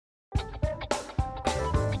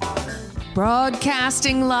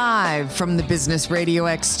Broadcasting live from the Business Radio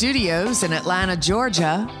X studios in Atlanta,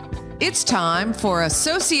 Georgia, it's time for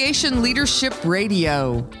Association Leadership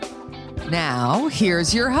Radio. Now,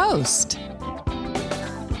 here's your host.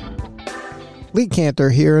 Lee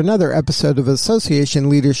Cantor here, another episode of Association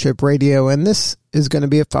Leadership Radio, and this is going to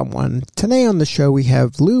be a fun one. Today on the show, we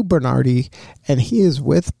have Lou Bernardi, and he is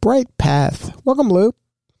with BritePath. Welcome, Lou.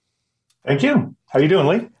 Thank you. How are you doing,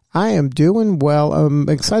 Lee? I am doing well. I'm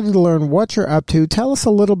excited to learn what you're up to. Tell us a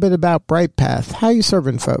little bit about BritePath. How are you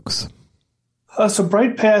serving folks? So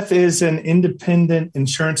BritePath is an independent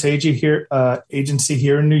insurance agency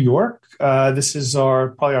here in New York. This is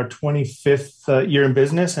probably our 25th year in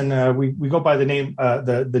business, and we go by the name,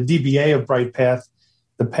 the DBA of BritePath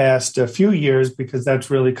the past few years, because that's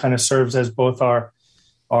really kind of serves as both our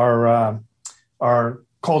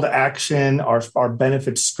call to action, our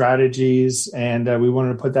benefit strategies, and we wanted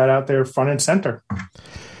to put that out there front and center.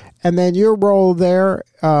 And then your role there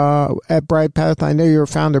at BritePath, I know you're a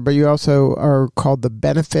founder, but you also are called the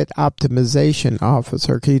Benefit Optimization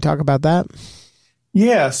Officer. Can you talk about that?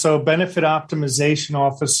 Yeah, so Benefit Optimization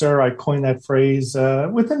Officer, I coined that phrase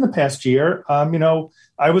within the past year.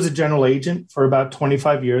 I was a general agent for about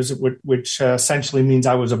 25 years, which essentially means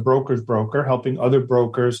I was a broker's broker, helping other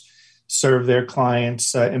brokers serve their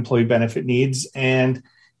clients' employee benefit needs. And,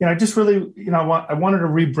 I just really, I wanted to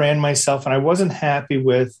rebrand myself, and I wasn't happy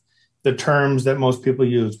with the terms that most people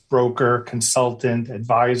use, broker, consultant,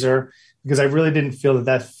 advisor, because I really didn't feel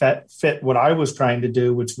that fit what I was trying to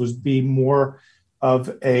do, which was be more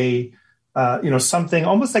of a, something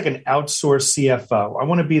almost like an outsourced CFO. I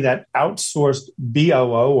want to be that outsourced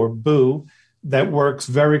BOO or BOO that works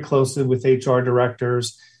very closely with HR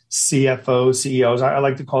directors, CFOs, CEOs. I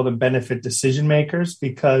like to call them benefit decision makers,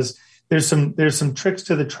 because there's some tricks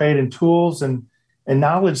to the trade and tools and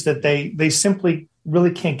knowledge that they simply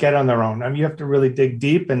really can't get on their own. I mean, you have to really dig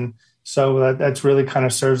deep. And so that's really kind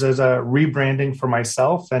of serves as a rebranding for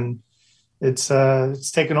myself, and it's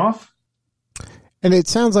taken off. And it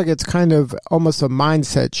sounds like it's kind of almost a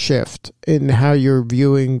mindset shift in how you're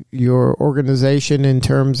viewing your organization, in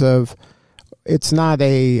terms of it's not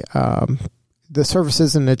the service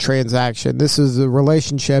isn't a transaction. This is a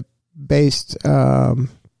relationship-based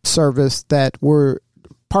service that we're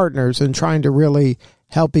partners and trying to really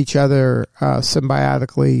help each other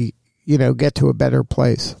symbiotically, get to a better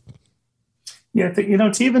place. Yeah,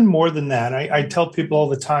 it's even more than that. I tell people all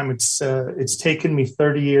the time, it's taken me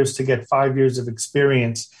 30 years to get 5 years of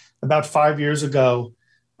experience. About 5 years ago,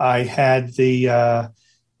 I had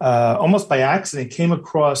almost by accident, came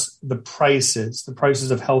across the prices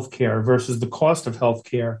of healthcare versus the cost of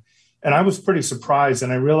healthcare. And I was pretty surprised.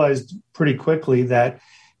 And I realized pretty quickly that,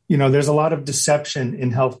 there's a lot of deception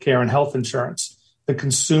in healthcare and health insurance. The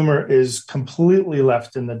consumer is completely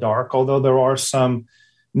left in the dark, although there are some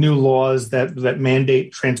new laws that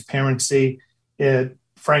mandate transparency.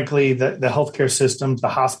 Frankly, the healthcare systems, the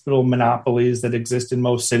hospital monopolies that exist in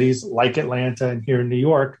most cities like Atlanta and here in New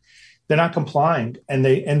York, they're not complying, and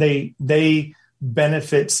they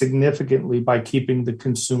benefit significantly by keeping the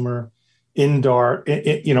consumer in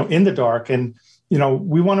the dark. And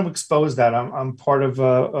we want to expose that. I'm part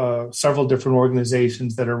of several different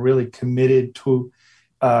organizations that are really committed to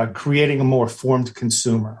creating a more informed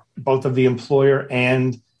consumer, both of the employer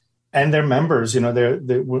and their members.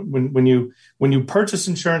 When you purchase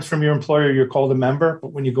insurance from your employer, you're called a member,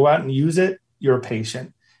 but when you go out and use it, you're a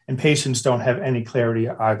patient, and patients don't have any clarity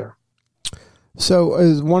either. So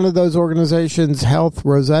is one of those organizations Health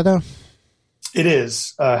Rosetta? It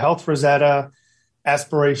is. Health Rosetta,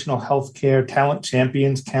 Aspirational Healthcare, Talent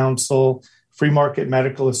Champions Council, Free Market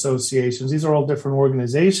Medical Associations. These are all different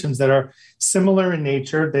organizations that are similar in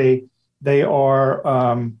nature. They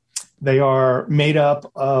are made up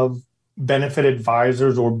of benefit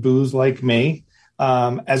advisors or BOOs like me,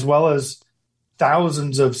 as well as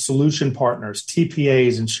thousands of solution partners,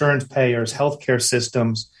 TPAs, insurance payers, healthcare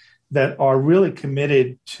systems that are really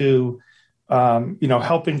committed to,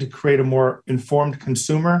 helping to create a more informed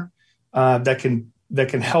consumer that can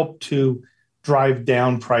help to drive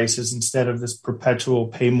down prices instead of this perpetual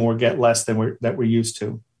pay more, get less than we're used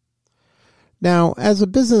to. Now, as a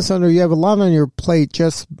business owner, you have a lot on your plate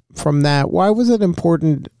just from that. Why was it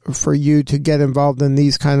important for you to get involved in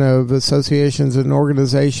these kind of associations and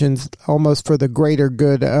organizations almost for the greater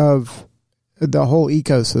good of the whole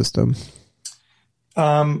ecosystem?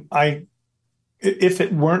 If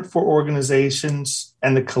it weren't for organizations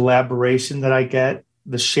and the collaboration that I get,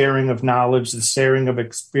 the sharing of knowledge, the sharing of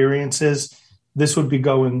experiences, this would be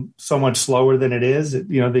going so much slower than it is.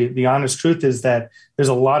 The honest truth is that there's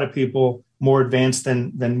a lot of people more advanced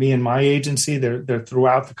than me and my agency. They're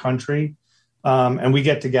throughout the country. And we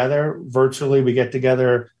get together virtually. We get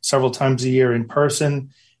together several times a year in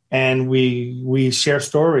person, and we share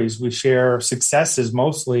stories. We share successes,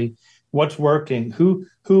 mostly what's working,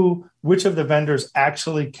 which of the vendors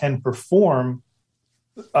actually can perform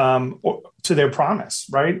to their promise,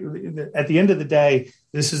 right? At the end of the day,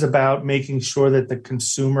 this is about making sure that the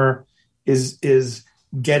consumer is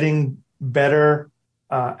getting better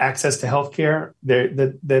access to healthcare,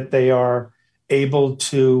 that they are able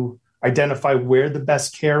to identify where the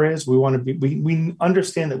best care is. We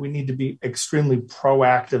understand that we need to be extremely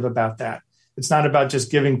proactive about that. It's not about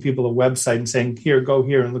just giving people a website and saying, here, go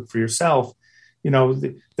here and look for yourself.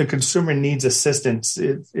 The consumer needs assistance.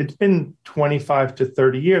 It's been 25 to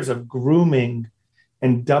 30 years of grooming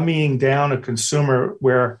and dummying down a consumer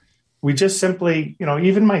where we just simply,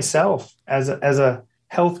 even myself as a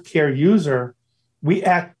healthcare user, we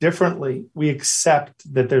act differently. We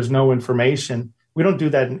accept that there's no information. We don't do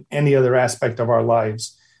that in any other aspect of our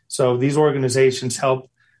lives. So these organizations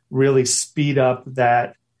help really speed up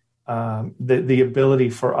that the ability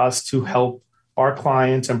for us to help our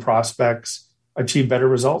clients and prospects achieve better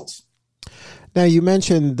results. Now, you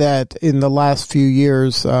mentioned that in the last few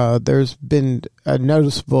years, there's been a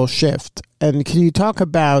noticeable shift. And can you talk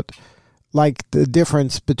about like the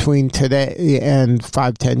difference between today and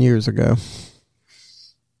 5-10 years ago?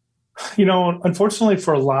 Unfortunately,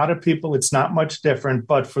 for a lot of people, it's not much different.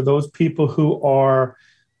 But for those people who are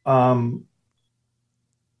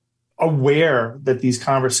aware that these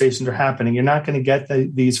conversations are happening, you're not going to get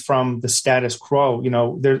these from the status quo.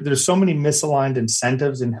 There's so many misaligned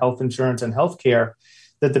incentives in health insurance and healthcare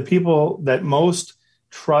that the people that most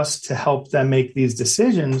trust to help them make these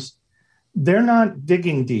decisions, they're not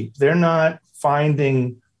digging deep. They're not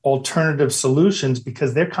finding alternative solutions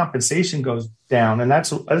because their compensation goes down. And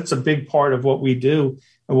that's a big part of what we do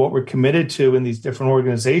and what we're committed to in these different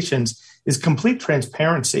organizations is complete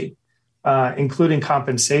transparency, including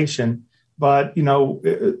compensation. But,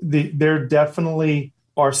 there definitely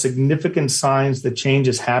are significant signs that change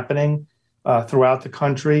is happening throughout the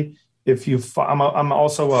country. I'm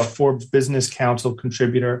also a Forbes Business Council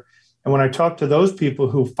contributor. And when I talk to those people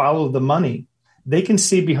who follow the money, they can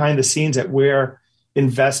see behind the scenes at where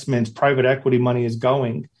investments, private equity money is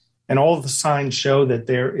going. And all of the signs show that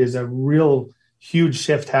there is a real huge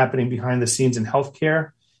shift happening behind the scenes in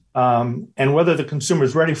healthcare. And whether the consumer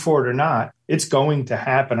is ready for it or not, it's going to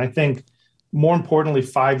happen. I think more importantly,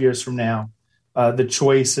 5 years from now, the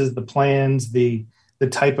choices, the plans, the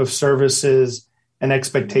type of services and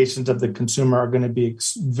expectations of the consumer are going to be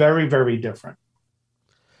very, very different.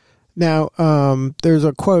 Now, there's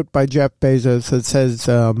a quote by Jeff Bezos that says,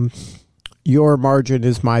 your margin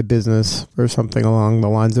is my business, or something along the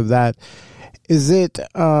lines of that. Is it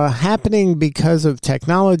happening because of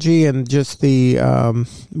technology and just the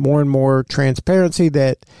more and more transparency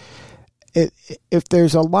that if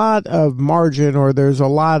there's a lot of margin or there's a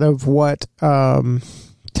lot of what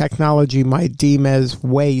technology might deem as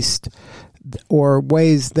waste or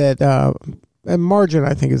ways that, and margin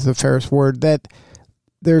I think is the fairest word, that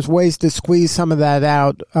there's ways to squeeze some of that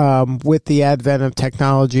out with the advent of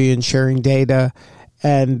technology and sharing data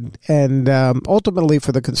and ultimately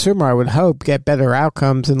for the consumer, I would hope, get better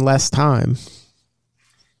outcomes in less time.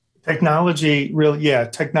 Technology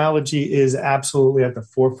is absolutely at the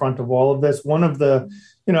forefront of all of this. One of the,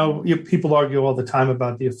 people argue all the time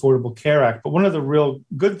about the Affordable Care Act, but one of the real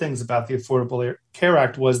good things about the Affordable Care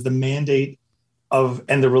Act was the mandate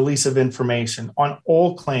and the release of information on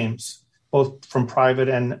all claims, both from private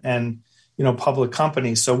and public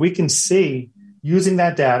companies. So we can see using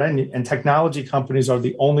that data, and technology companies are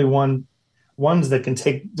the only ones that can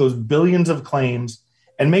take those billions of claims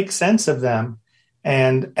and make sense of them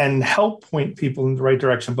and help point people in the right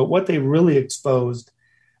direction. But what they really exposed,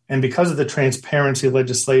 and because of the transparency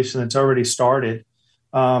legislation that's already started,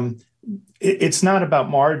 it's not about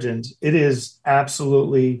margins. It is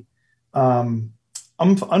absolutely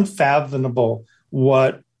unfathomable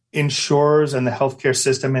what insurers and the healthcare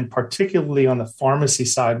system, and particularly on the pharmacy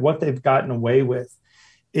side, what they've gotten away with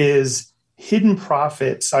is hidden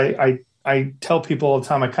profits. I tell people all the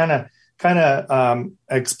time, I kind of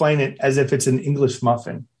explain it as if it's an English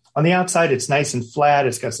muffin. On the outside, it's nice and flat.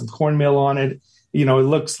 It's got some cornmeal on it. It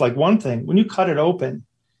looks like one thing. When you cut it open,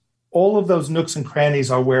 all of those nooks and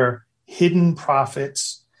crannies are where hidden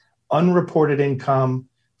profits, unreported income,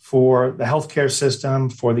 for the healthcare system,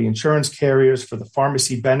 for the insurance carriers, for the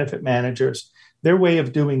pharmacy benefit managers. Their way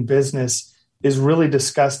of doing business is really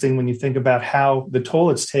disgusting when you think about how the toll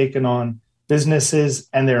it's taken on businesses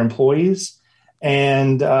and their employees.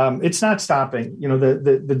 And it's not stopping.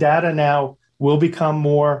 The data now will become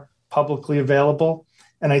more publicly available.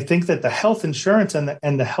 And I think that the health insurance and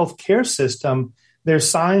the healthcare system, there's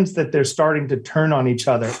signs that they're starting to turn on each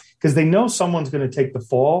other because they know someone's going to take the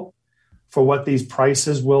fall for what these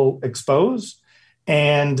prices will expose.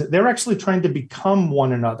 And they're actually trying to become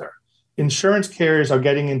one another. Insurance carriers are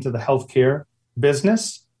getting into the healthcare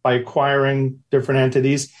business by acquiring different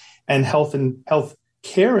entities, and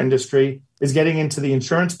healthcare industry is getting into the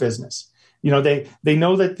insurance business. They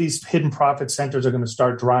know that these hidden profit centers are going to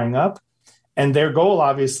start drying up. And their goal,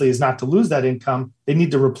 obviously, is not to lose that income. They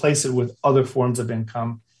need to replace it with other forms of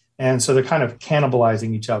income. And so they're kind of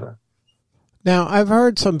cannibalizing each other. Now, I've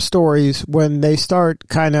heard some stories when they start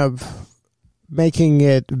kind of making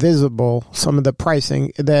it visible, some of the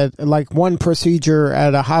pricing, that like one procedure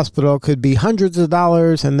at a hospital could be hundreds of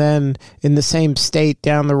dollars, and then in the same state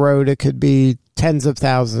down the road, it could be tens of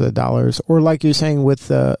thousands of dollars. Or like you're saying with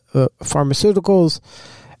the pharmaceuticals,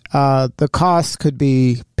 the cost could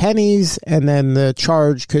be pennies, and then the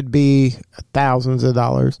charge could be thousands of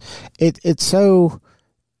dollars. It's so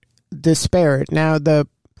disparate. Now, the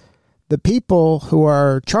people who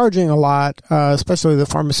are charging a lot, especially the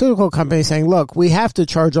pharmaceutical companies, saying, look, we have to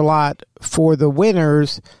charge a lot for the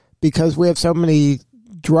winners because we have so many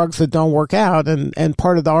drugs that don't work out. And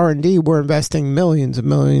part of the R&D, we're investing millions and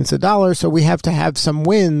millions of dollars. So we have to have some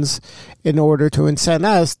wins in order to incent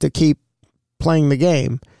us to keep playing the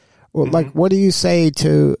game. Well, like, what do you say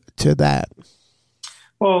to that?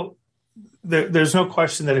 Well, there's no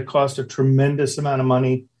question that it costs a tremendous amount of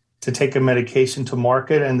money to take a medication to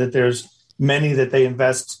market, and that there's many that they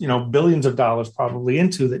invest, billions of dollars probably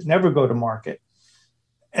into that never go to market.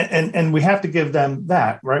 And we have to give them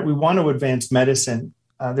that, right? We want to advance medicine.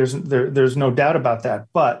 There's no doubt about that.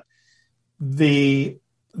 But the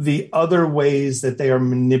other ways that they are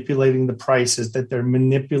manipulating the prices, that they're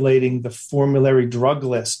manipulating the formulary drug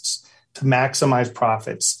lists to maximize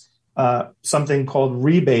profits, something called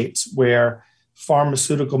rebates, where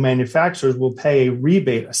pharmaceutical manufacturers will pay a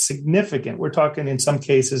rebate, we're talking in some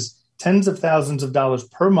cases, tens of thousands of dollars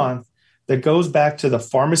per month, that goes back to the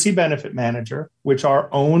pharmacy benefit manager, which are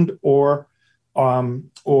owned or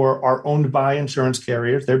are owned by insurance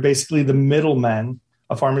carriers. They're basically the middlemen.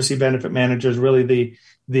 A pharmacy benefit manager is really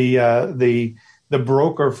the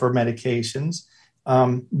broker for medications.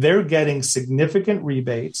 They're getting significant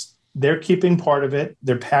rebates. They're keeping part of it.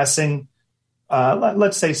 They're passing,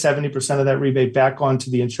 let's say 70% of that rebate back onto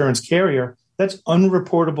the insurance carrier. That's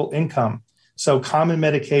unreportable income. So common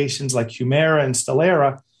medications like Humira and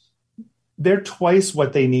Stelara, they're twice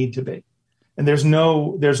what they need to be. And there's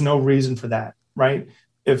no reason for that, right?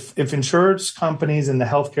 If insurance companies and the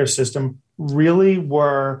healthcare system really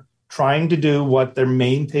were trying to do what their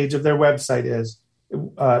main page of their website is,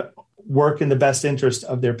 work in the best interest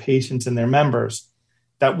of their patients and their members,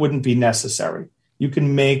 that wouldn't be necessary. You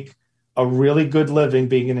can make a really good living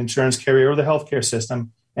being an insurance carrier or the healthcare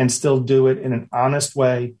system and still do it in an honest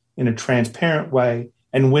way, in a transparent way,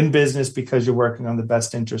 and win business because you're working on the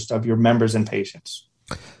best interest of your members and patients.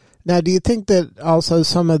 Now, do you think that also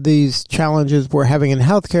some of these challenges we're having in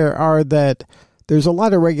healthcare are that there's a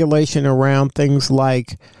lot of regulation around things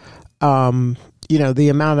like, the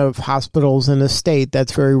amount of hospitals in a state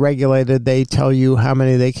that's very regulated. They tell you how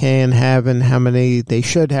many they can have and how many they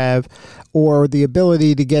should have, or the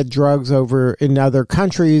ability to get drugs over in other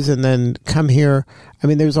countries and then come here. I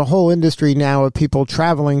mean, there's a whole industry now of people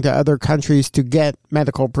traveling to other countries to get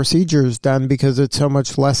medical procedures done because it's so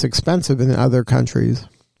much less expensive in other countries.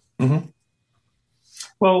 Mm-hmm.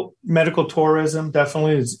 Well, medical tourism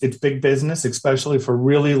definitely it's big business, especially for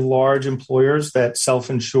really large employers that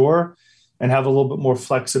self-insure and have a little bit more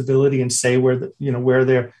flexibility and say where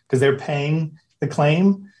they're, because they're paying the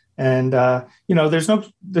claim. And there's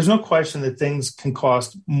no question that things can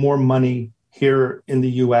cost more money here in the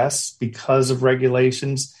U.S. because of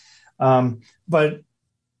regulations. But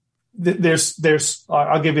there's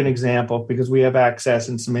I'll give you an example because we have access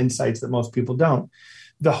and some insights that most people don't.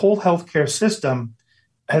 The whole healthcare system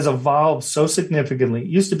has evolved so significantly. It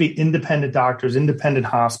used to be independent doctors, independent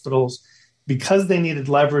hospitals, because they needed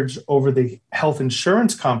leverage over the health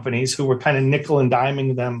insurance companies who were kind of nickel and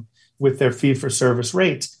diming them with their fee-for-service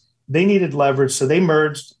rates. They needed leverage, so they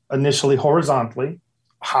merged initially horizontally.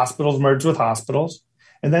 Hospitals merged with hospitals,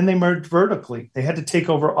 and then they merged vertically. They had to take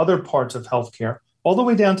over other parts of healthcare, all the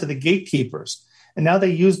way down to the gatekeepers. And now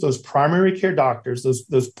they use those primary care doctors,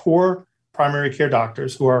 those poor primary care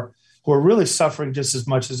doctors who are really suffering just as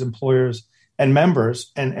much as employers and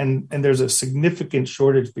members. And there's a significant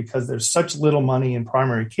shortage because there's such little money in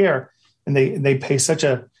primary care, and they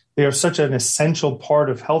are such an essential part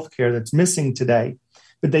of healthcare that's missing today.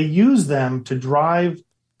 But they use them to drive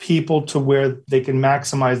people to where they can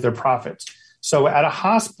maximize their profits. So at a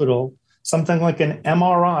hospital, something like an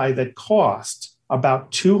MRI that costs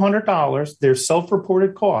about $200, their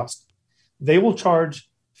self-reported cost, they will charge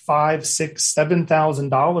 $5,000, $6,000,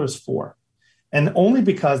 $7,000 for. And only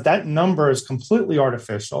because that number is completely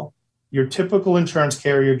artificial. Your typical insurance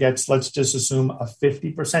carrier gets, let's just assume, a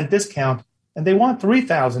 50% discount, and they want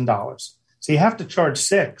 $3,000. So you have to charge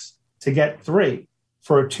 $6,000 to get $3,000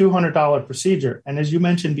 for a $200 procedure. And as you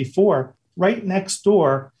mentioned before, right next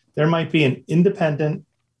door, there might be an independent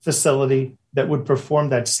facility that would perform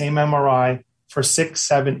that same MRI for $600,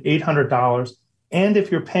 $700, $800. And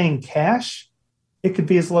if you're paying cash, it could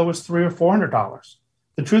be as low as $300 or $400.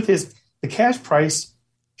 The truth is, the cash price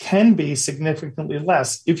can be significantly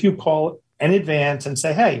less if you call in advance and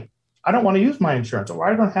say, hey, I don't want to use my insurance, or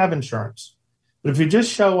I don't have insurance. But if you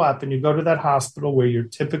just show up and you go to that hospital where you're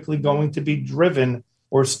typically going to be driven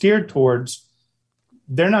or steered towards,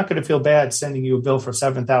 they're not going to feel bad sending you a bill for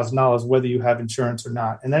 $7,000, whether you have insurance or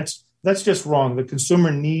not. And that's just wrong. The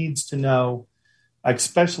consumer needs to know,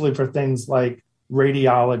 especially for things like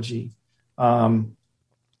radiology,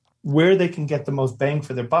 where they can get the most bang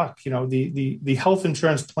for their buck. You know, the health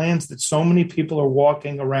insurance plans that so many people are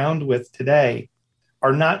walking around with today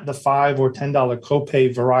are not the $5 or $10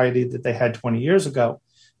 copay variety that they had 20 years ago.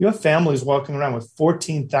 You have families walking around with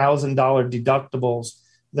 $14,000 deductibles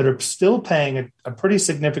that are still paying a pretty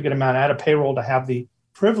significant amount out of payroll to have the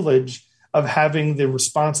privilege of having the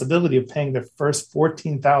responsibility of paying the first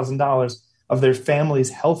 $14,000 of their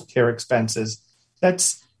family's healthcare expenses.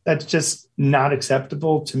 That's just not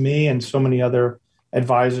acceptable to me and so many other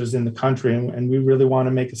advisors in the country. And we really want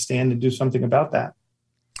to make a stand and do something about that.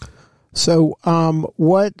 So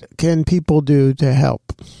what can people do to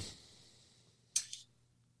help?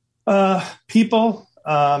 People,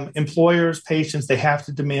 employers, patients, they have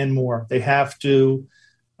to demand more. They have to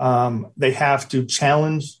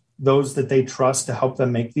challenge those that they trust to help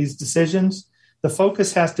them make these decisions. The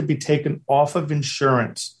focus has to be taken off of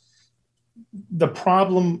insurance. The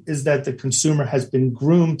problem is that the consumer has been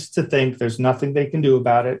groomed to think there's nothing they can do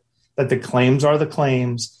about it, that the claims are the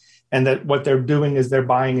claims, and that what they're doing is they're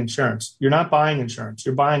buying insurance. You're not buying insurance.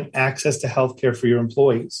 You're buying access to healthcare for your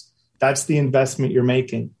employees. That's the investment you're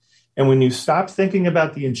making. And when you stop thinking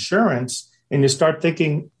about the insurance and you start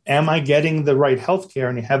thinking, am I getting the right healthcare?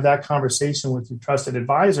 And you have that conversation with your trusted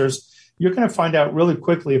advisors, you're going to find out really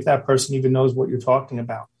quickly if that person even knows what you're talking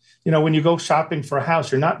about. You know, when you go shopping for a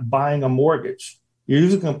house, you're not buying a mortgage. You're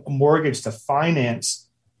using a mortgage to finance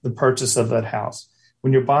the purchase of that house.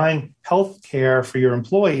 When you're buying health care for your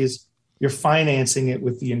employees, you're financing it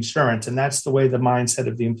with the insurance. And that's the way the mindset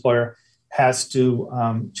of the employer has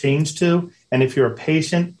to change to. And if you're a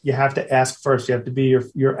patient, you have to ask first. You have to be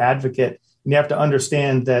your advocate. And you have to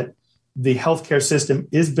understand that the healthcare system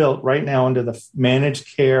is built right now under the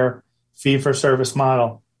managed care fee-for-service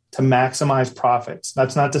model to maximize profits.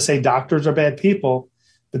 That's not to say doctors are bad people,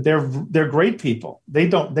 but they're great people. They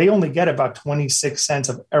only get about 26 cents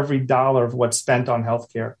of every dollar of what's spent on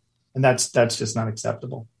healthcare. And that's just not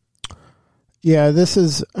acceptable. Yeah,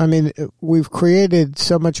 we've created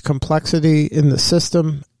so much complexity in the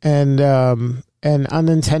system and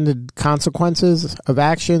unintended consequences of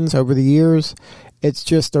actions over the years. It's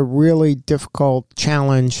just a really difficult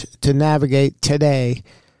challenge to navigate today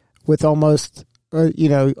with almost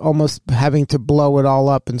having to blow it all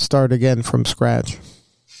up and start again from scratch.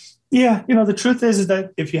 Yeah, the truth is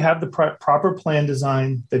that if you have the proper plan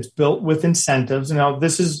design that's built with incentives,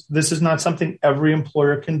 this is not something every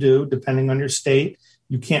employer can do, depending on your state.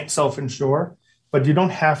 You can't self-insure, but you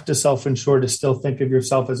don't have to self-insure to still think of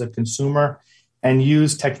yourself as a consumer and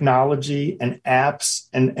use technology and apps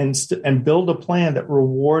and build a plan that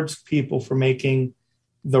rewards people for making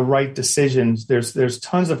the right decisions. There's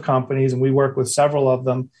tons of companies, and we work with several of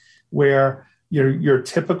them, where your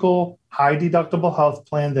typical high deductible health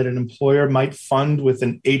plan that an employer might fund with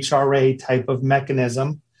an HRA type of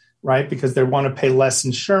mechanism, right? Because they want to pay less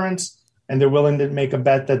insurance and they're willing to make a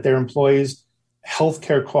bet that their employees'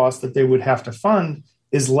 healthcare costs that they would have to fund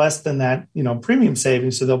is less than that, premium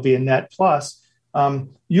savings. So there'll be a net plus.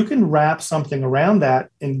 You can wrap something around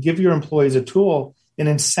that and give your employees a tool and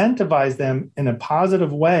incentivize them in a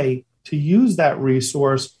positive way to use that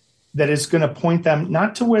resource that is going to point them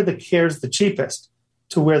not to where the care is the cheapest,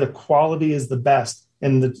 to where the quality is the best.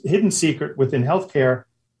 And the hidden secret within healthcare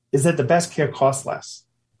is that the best care costs less.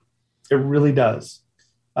 It really does.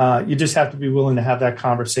 You just have to be willing to have that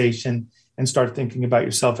conversation and start thinking about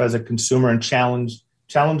yourself as a consumer and challenge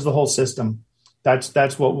the whole system.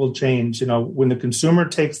 That's what will change. When the consumer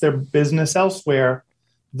takes their business elsewhere,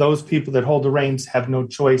 those people that hold the reins have no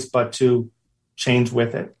choice but to change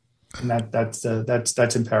with it. And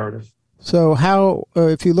that's imperative. So how,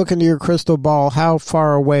 if you look into your crystal ball, how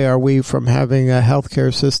far away are we from having a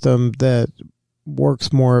healthcare system that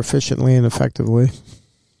works more efficiently and effectively?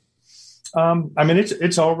 I mean,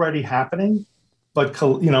 it's already happening, but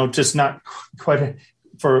just not quite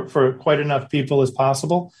for quite enough people as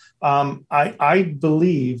possible. I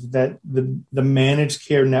believe that the managed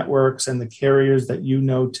care networks and the carriers that you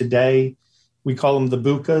know today, we call them the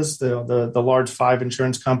BUCAs, the large 5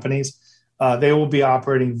 insurance companies. They will be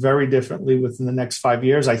operating very differently within the next 5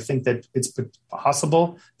 years. I think that it's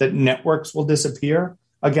possible that networks will disappear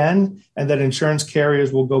again, and that insurance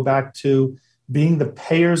carriers will go back to being the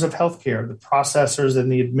payers of healthcare, the processors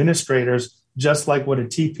and the administrators, just like what a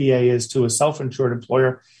TPA is to a self-insured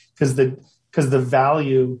employer, because the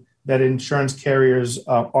value that insurance carriers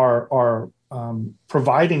are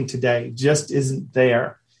providing today just isn't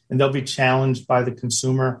there, and they'll be challenged by the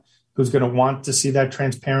consumer who's going to want to see that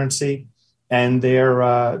transparency, and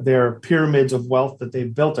their pyramids of wealth that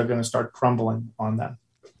they've built are going to start crumbling on that.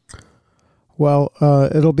 Well,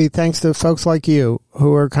 it'll be thanks to folks like you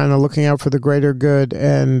who are kind of looking out for the greater good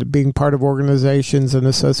and being part of organizations and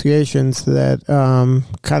associations that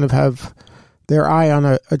kind of have their eye on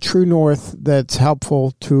a true north that's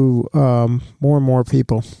helpful to more and more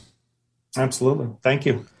people. Absolutely. Thank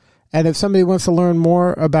you. And if somebody wants to learn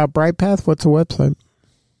more about BritePath, what's the website?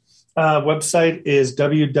 Website is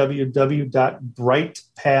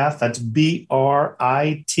www.britepath. That's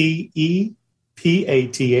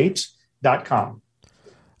BritePath.com.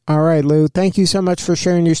 All right, Lou. Thank you so much for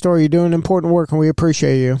sharing your story. You're doing important work, and we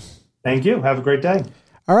appreciate you. Thank you. Have a great day.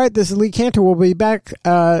 All right, this is Lee Cantor. We'll be back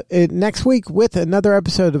next week with another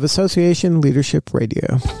episode of Association Leadership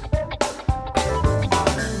Radio.